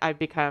 but I've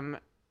become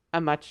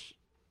I've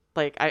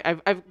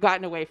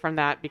gotten away from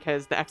that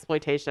because the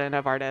exploitation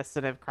of artists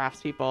and of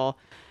craftspeople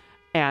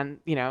and,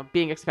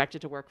 being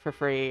expected to work for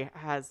free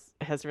has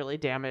really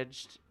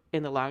damaged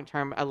in the long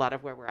term a lot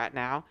of where we're at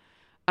now.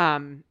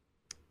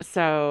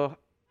 So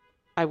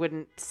I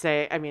wouldn't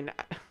say,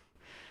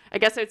 I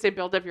guess I'd say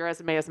build up your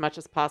resume as much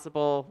as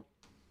possible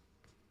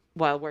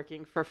while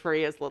working for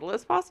free as little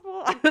as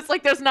possible. It's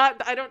like there's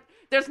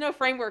no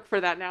framework for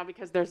that now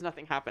because there's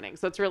nothing happening.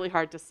 So it's really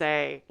hard to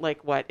say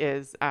like what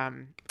is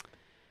out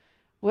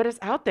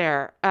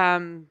there.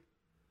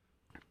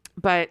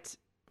 But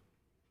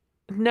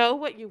know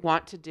what you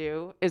want to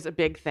do is a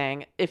big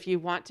thing. If you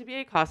want to be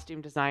a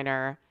costume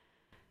designer,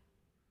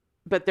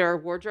 but there are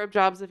wardrobe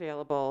jobs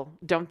available,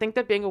 don't think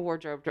that being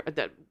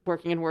that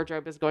working in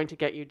wardrobe is going to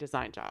get you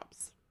design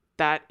jobs.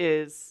 That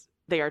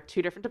They are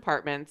two different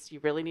departments. You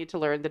really need to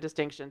learn the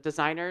distinction.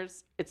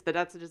 Designers,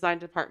 that's the design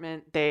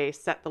department. They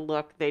set the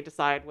look. They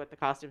decide what the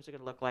costumes are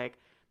going to look like.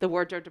 The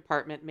wardrobe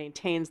department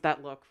maintains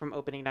that look from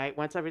opening night.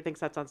 Once everything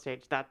sets on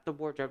stage, that's the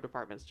wardrobe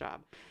department's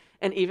job.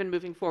 And even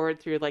moving forward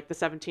through like the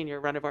 17-year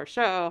run of our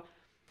show,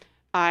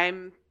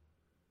 I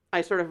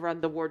sort of run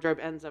the wardrobe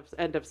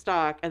end of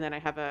stock, and then I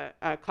have a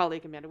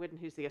colleague, Amanda Whidden,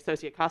 who's the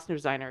associate costume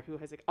designer, who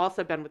has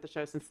also been with the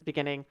show since the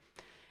beginning,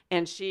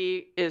 and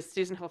she is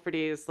Susan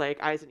Hilferty's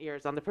like eyes and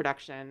ears on the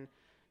production,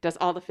 does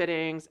all the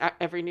fittings,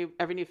 every new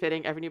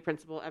fitting, every new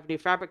principle, every new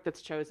fabric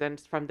that's chosen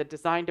from the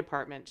design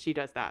department. She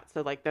does that.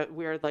 So like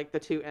we're like the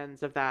two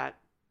ends of that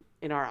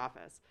in our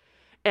office,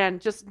 and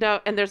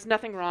there's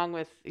nothing wrong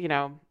with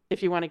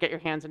if you want to get your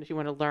hands and if you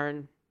want to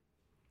learn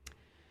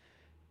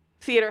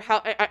theater,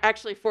 how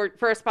actually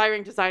for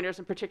aspiring designers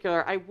in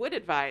particular, I would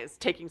advise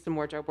taking some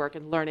wardrobe work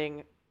and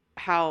learning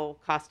how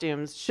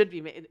costumes should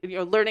be made,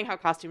 learning how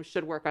costumes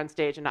should work on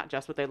stage and not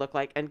just what they look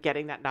like, and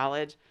getting that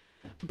knowledge.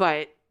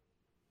 But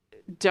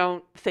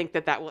don't think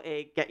that will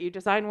get you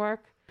design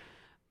work.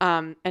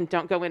 And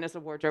don't go in as a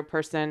wardrobe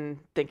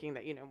person thinking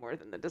that you know more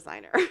than the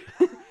designer,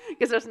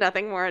 because there's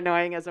nothing more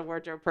annoying as a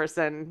wardrobe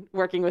person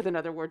working with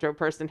another wardrobe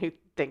person who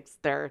thinks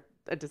they're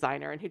a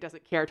designer and who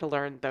doesn't care to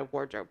learn the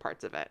wardrobe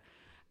parts of it.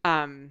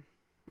 And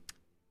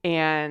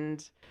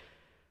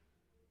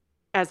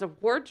as a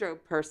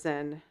wardrobe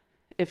person,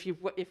 if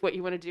what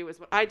you want to do is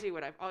what I do,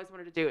 what I've always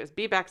wanted to do is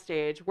be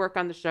backstage, work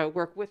on the show,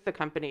 work with the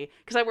company,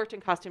 because I worked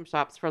in costume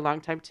shops for a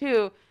long time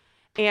too.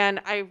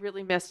 And I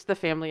really missed the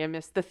family. I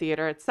missed the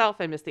theater itself.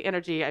 I missed the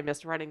energy. I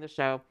missed running the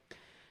show.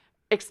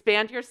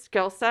 Expand your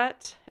skill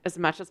set as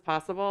much as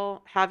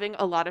possible. Having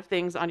a lot of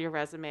things on your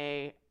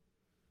resume,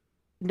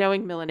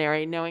 knowing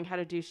millinery, knowing how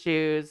to do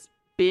shoes,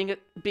 being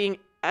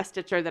a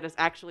stitcher that is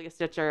actually a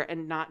stitcher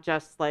and not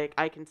just like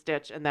I can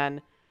stitch and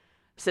then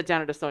sit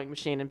down at a sewing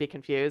machine and be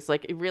confused.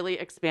 Like really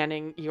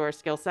expanding your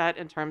skill set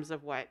in terms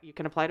of what you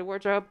can apply to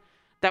wardrobe.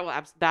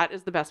 That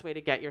is the best way to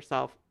get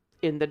yourself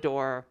in the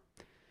door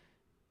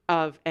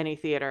of any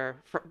theater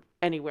for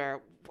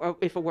anywhere. Or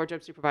if a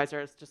wardrobe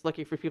supervisor is just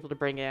looking for people to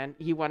bring in,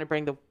 you want to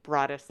bring the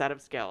broadest set of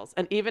skills.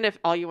 And even if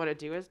all you want to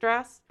do is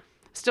dress,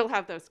 still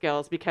have those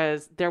skills,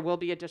 because there will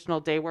be additional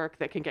day work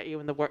that can get you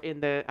in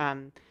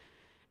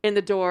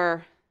the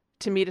door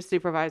to meet a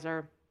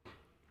supervisor,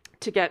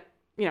 to get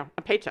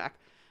a paycheck,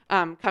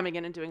 coming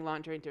in and doing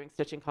laundry and doing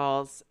stitching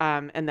calls,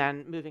 and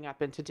then moving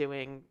up into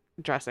doing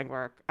dressing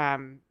work.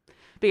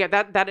 But yeah,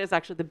 that is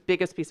actually the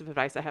biggest piece of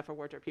advice I have for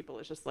wardrobe people,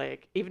 is just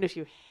like, even if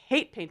you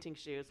hate painting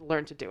shoes,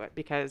 learn to do it.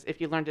 Because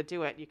if you learn to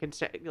do it, you can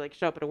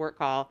show up at a work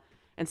call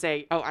and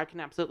say, oh, I can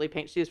absolutely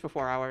paint shoes for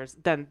 4 hours.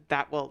 Then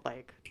that'll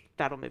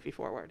move you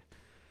forward.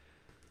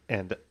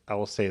 And I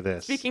will say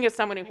this. Speaking as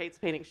someone who hates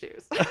painting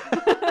shoes.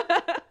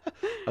 I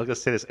was going to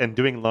say this, and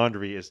doing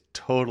laundry is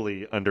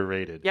totally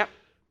underrated. Yep.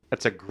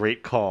 That's a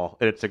great call,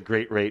 and it's a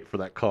great rate for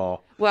that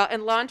call. Well,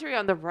 and laundry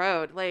on the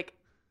road,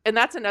 and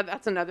that's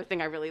another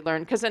thing I really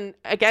learned, because in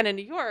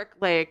New York,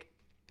 the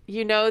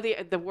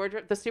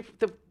wardrobe,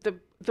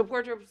 the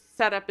wardrobe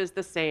setup is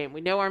the same.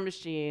 We know our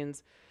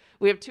machines.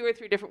 We have 2 or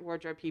 3 different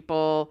wardrobe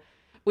people.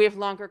 We have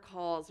longer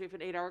calls. We have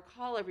an 8-hour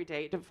call every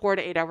day, 4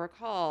 to 8 hour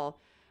call.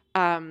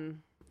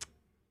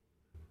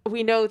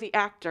 We know the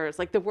actors,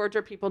 like the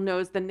wardrobe people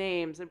knows the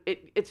names.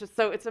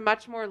 It's a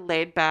much more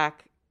laid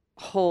back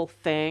whole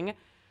thing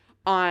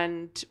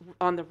on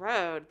the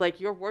road. Like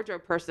your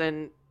wardrobe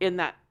person in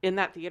that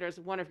theater is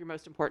one of your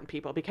most important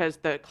people, because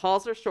the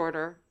calls are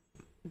shorter.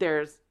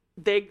 They're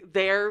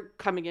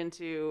coming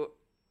into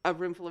a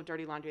room full of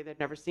dirty laundry they've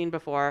never seen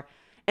before.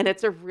 And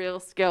it's a real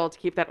skill to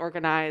keep that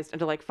organized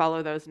and to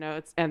follow those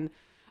notes. And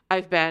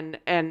that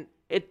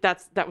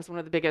was one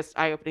of the biggest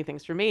eye-opening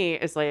things for me,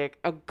 is like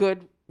a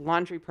good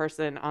laundry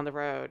person on the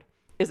road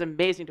is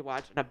amazing to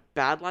watch, and a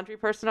bad laundry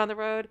person on the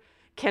road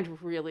can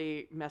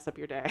really mess up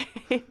your day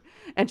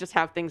and just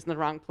have things in the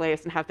wrong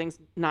place and have things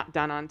not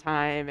done on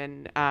time.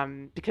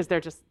 And because they're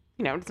just,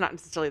 it's not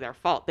necessarily their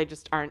fault. They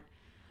just aren't,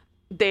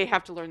 they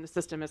have to learn the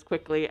system as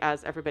quickly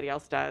as everybody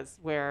else does,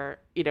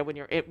 where, when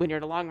you're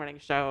in a long running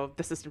show,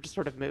 the system just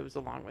sort of moves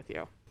along with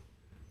you.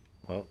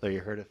 Well, there you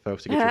heard it,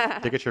 folks.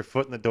 To get your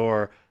foot in the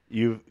door,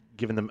 you've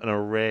given them an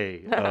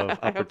array of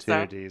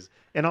opportunities. So.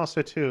 And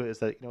also, too, is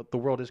that the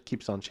world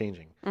keeps on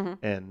changing,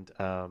 and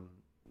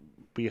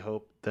we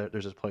hope that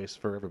there's a place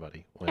for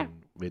everybody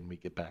when we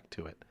get back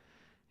to it.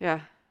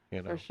 Yeah,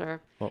 for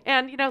sure. Well,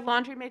 and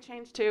laundry may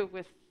change too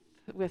with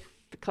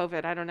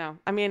COVID. I don't know.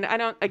 I mean, I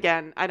don't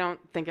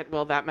think it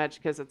will that much,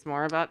 because it's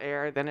more about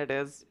air than it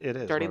is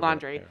dirty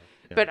laundry.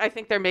 Yeah. But I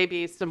think there may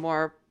be some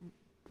more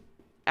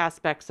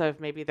aspects of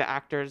maybe the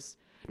actors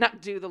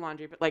not do the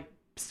laundry, but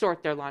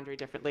sort their laundry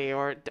differently,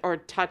 or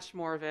touch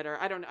more of it,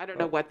 or I don't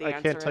know what the answer is.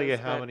 I can't tell you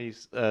how many,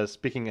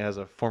 speaking as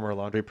a former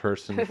laundry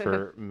person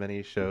for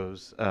many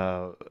shows,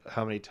 how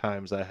many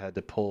times I had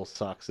to pull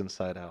socks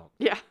inside out.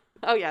 Yeah.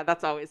 Oh yeah,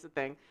 that's always a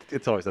thing.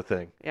 It's always a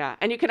thing. Yeah,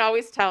 and you can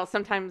always tell.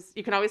 Sometimes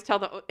you can always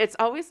tell it's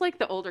always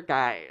the older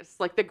guys,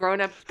 the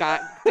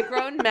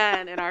grown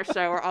men in our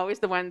show are always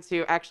the ones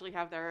who actually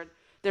have their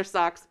their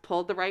socks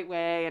pulled the right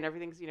way and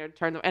everything's,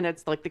 turned, and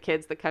it's like the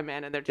kids that come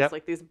in and they're just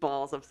like these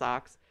balls of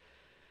socks.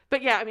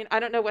 But yeah, I mean, I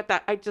don't know what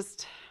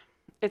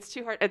it's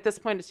too hard at this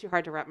point. It's too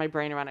hard to wrap my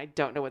brain around. I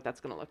don't know what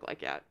that's going to look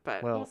like yet,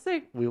 but we'll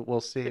see.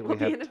 We'll see. It will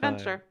be an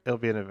adventure. It'll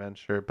be an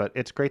adventure, but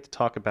it's great to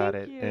talk about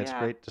Thank it, you, and it's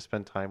great to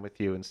spend time with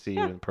you and see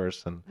you in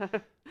person.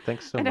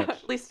 Thanks so I know,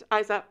 much. at least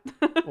eyes up.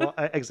 Well,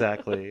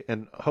 exactly,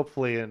 and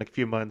hopefully in a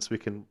few months we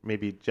can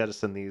maybe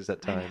jettison these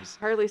at times,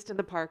 or at least in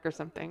the park or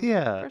something.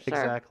 Yeah, for sure.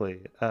 exactly.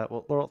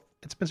 Well, Laurel,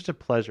 it's been such a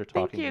pleasure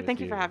talking. Thank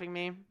you for having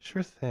me.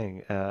 Sure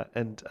thing.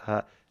 And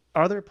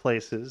are there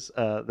places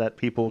that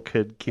people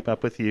could keep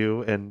up with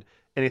you and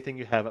anything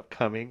you have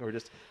upcoming, or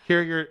just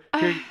hear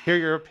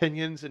your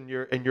opinions and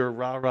your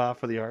rah-rah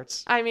for the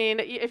arts? I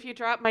mean, if you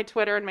drop my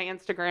Twitter and my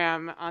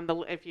Instagram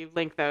if you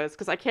link those,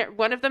 because I can't,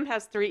 one of them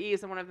has 3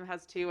 E's and one of them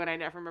has 2, and I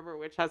never remember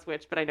which has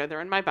which, but I know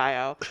they're in my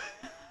bio.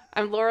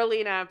 I'm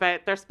Laurelina,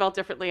 but they're spelled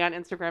differently on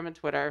Instagram and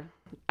Twitter.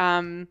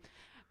 I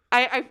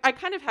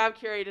kind of have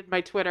curated my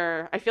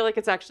Twitter. I feel like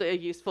it's actually a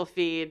useful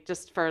feed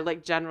just for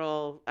like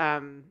general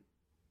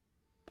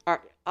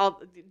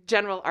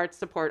art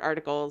support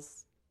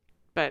articles.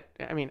 But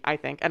I mean, I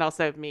think, and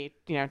also me,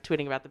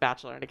 tweeting about The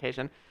Bachelor on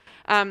occasion.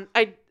 I've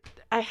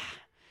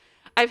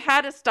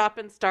had a stop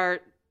and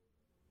start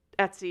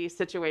Etsy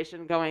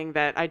situation going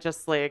that I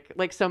just like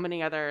so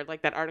many other,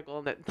 like the article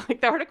in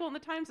the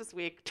Times this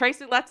week.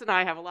 Tracy Letts and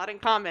I have a lot in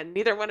common.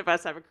 Neither one of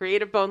us have a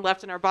creative bone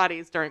left in our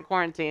bodies during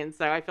quarantine,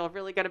 so I feel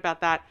really good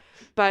about that.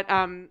 But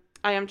I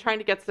am trying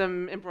to get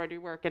some embroidery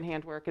work and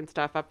handwork and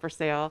stuff up for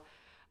sale.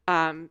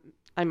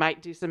 I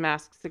might do some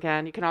masks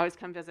again. You can always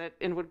come visit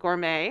Inwood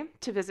Gourmet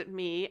to visit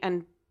me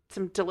and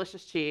some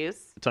delicious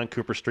cheese. It's on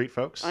Cooper Street,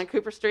 folks. On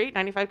Cooper Street,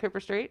 95 Cooper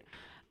Street.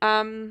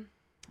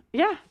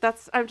 Yeah,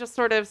 I'm just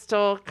sort of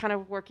still kind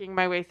of working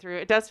my way through.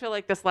 It does feel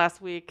like this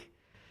last week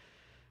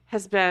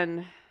has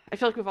been, I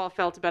feel like we've all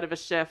felt a bit of a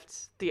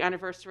shift, the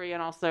anniversary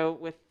and also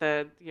with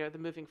the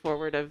moving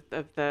forward of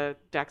the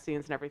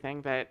vaccines and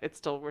everything, but it's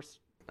still,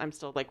 I'm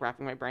still like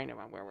wrapping my brain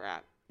around where we're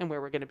at and where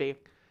we're going to be.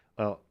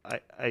 Well,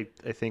 I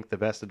think the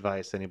best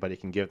advice anybody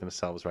can give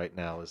themselves right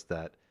now is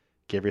that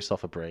give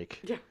yourself a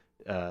break.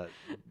 Yeah.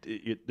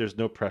 There's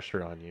no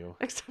pressure on you.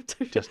 Except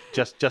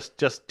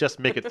just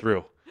make it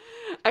through.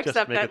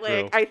 Except that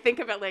I think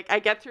of it I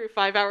get through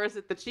 5 hours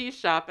at the cheese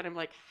shop and I'm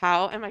like,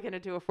 how am I going to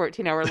do a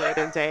 14-hour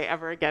load-in day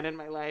ever again in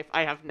my life?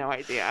 I have no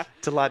idea.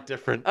 It's a lot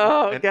different.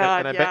 Oh,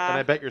 God, and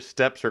I bet your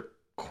steps are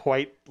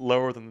quite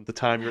lower than the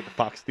time you're at the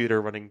Fox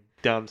Theater running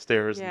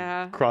downstairs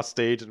and cross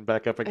stage and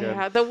back up again.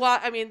 Yeah,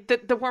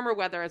 the warmer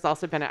weather has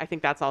also been, I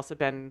think that's also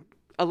been,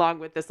 along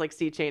with this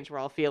sea change we're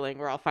all feeling,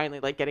 we're all finally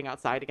getting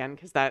outside again,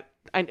 because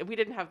we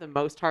didn't have the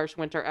most harsh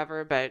winter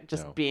ever, but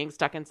just being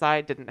stuck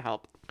inside didn't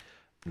help.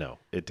 No,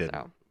 it didn't.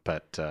 So.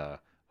 But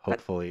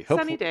hopefully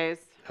sunny days.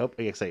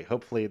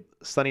 Hopefully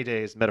sunny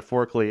days,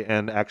 metaphorically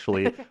and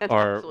actually,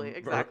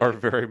 are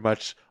very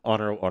much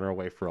on our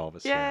way for all of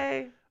us. Yay!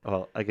 Here.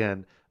 Well,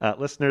 again,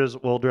 listeners,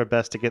 we'll do our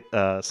best to get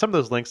some of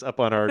those links up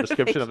on our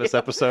description of this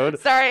episode.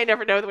 Sorry, I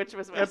never know which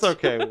was which. That's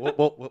okay.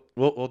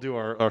 We'll do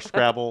our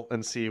Scrabble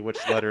and see which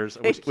letters,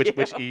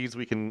 which E's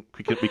we can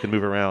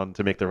move around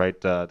to make the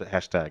right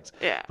hashtags.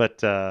 Yeah.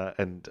 But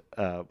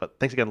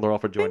thanks again, Laurel,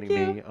 for joining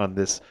me on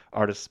this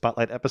Artist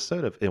Spotlight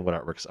episode of Inwood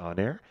Artworks On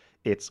Air.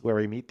 It's where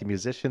we meet the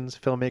musicians,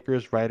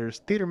 filmmakers,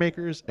 writers, theater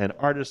makers, and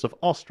artists of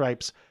all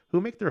stripes who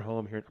make their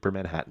home here in Upper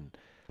Manhattan.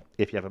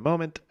 If you have a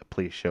moment,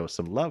 please show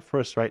some love for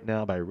us right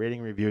now by rating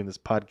and reviewing this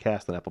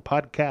podcast on Apple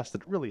Podcasts.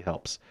 It really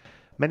helps.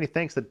 Many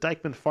thanks to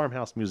Dyckman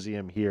Farmhouse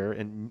Museum here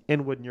in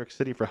Inwood, New York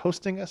City for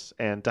hosting us,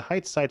 and to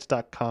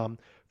HeightSites.com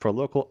for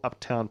local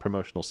uptown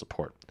promotional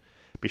support.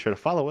 Be sure to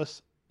follow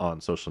us on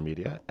social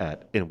media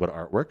at Inwood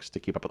Artworks to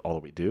keep up with all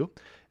that we do,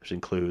 which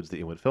includes the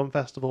Inwood Film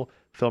Festival,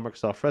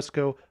 Filmworks Al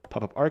Fresco,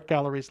 pop-up art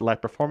galleries,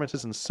 live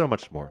performances, and so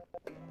much more.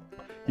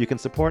 You can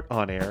support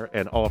On Air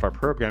and all of our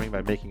programming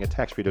by making a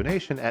tax-free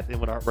donation at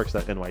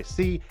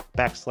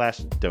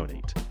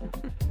inwoodartworks.nyc/donate.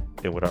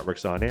 Inwood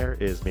Artworks On Air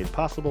is made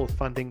possible with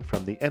funding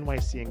from the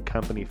NYC and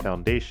Company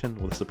Foundation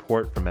with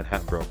support from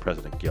Manhattan Borough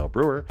President Gail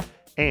Brewer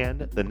and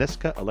the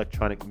NYSCA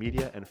Electronic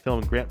Media and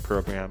Film Grant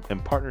Program in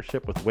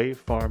partnership with Wave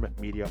Farm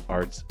Media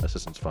Arts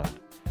Assistance Fund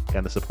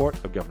and the support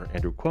of Governor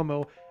Andrew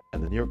Cuomo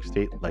and the New York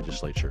State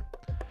Legislature.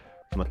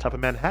 From the top of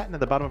Manhattan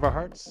at the bottom of our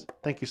hearts,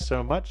 thank you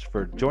so much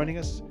for joining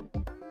us.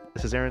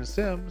 This is Aaron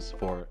Sims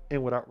for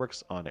Inwood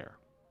Artworks On Air.